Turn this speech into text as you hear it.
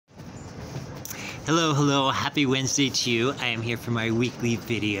Hello, happy Wednesday to you. I am here for my weekly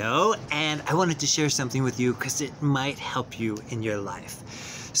video and I wanted to share something with you because it might help you in your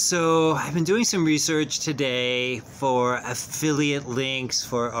life. So I've been doing some research today for affiliate links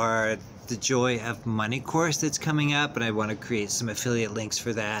for The Joy of Money course that's coming up, and I want to create some affiliate links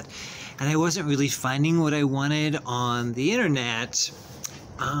for that. And I wasn't really finding what I wanted on the internet.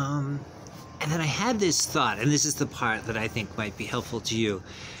 And then I had this thought, and this is the part that I think might be helpful to you.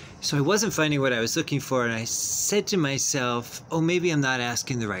 So I wasn't finding what I was looking for, and I said to myself, oh, maybe I'm not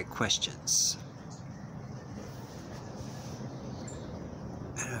asking the right questions.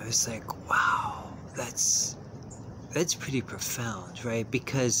 And I was like, wow, that's pretty profound, right?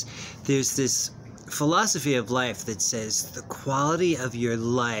 Because there's this philosophy of life that says the quality of your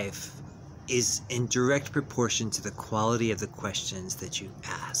life is in direct proportion to the quality of the questions that you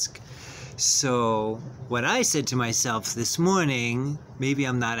ask. So when I said to myself this morning, maybe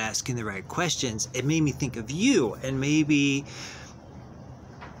I'm not asking the right questions, it made me think of you. And maybe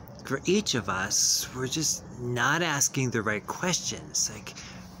for each of us, we're just not asking the right questions. Like,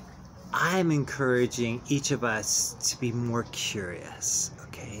 I'm encouraging each of us to be more curious,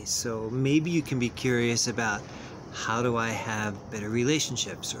 okay? So maybe you can be curious about, how do I have better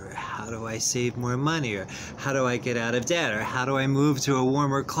relationships? Or how do I save more money? Or how do I get out of debt? Or how do I move to a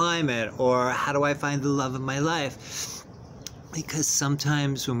warmer climate? Or how do I find the love of my life? Because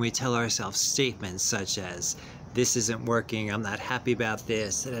sometimes when we tell ourselves statements such as, this isn't working, I'm not happy about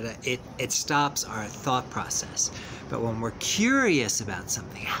this, it stops our thought process. But when we're curious about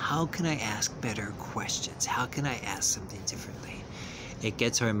something, how can I ask better questions? How can I ask something differently? It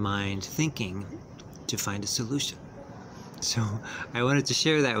gets our mind thinking to find a solution. So I wanted to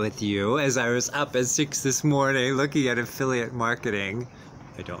share that with you as I was up at 6 this morning looking at affiliate marketing.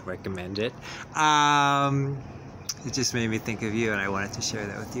 I don't recommend it. It just made me think of you, and I wanted to share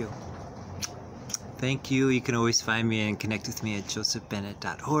that with you. Thank you. You can always find me and connect with me at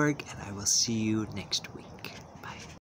josephbennett.org, and I will see you next week.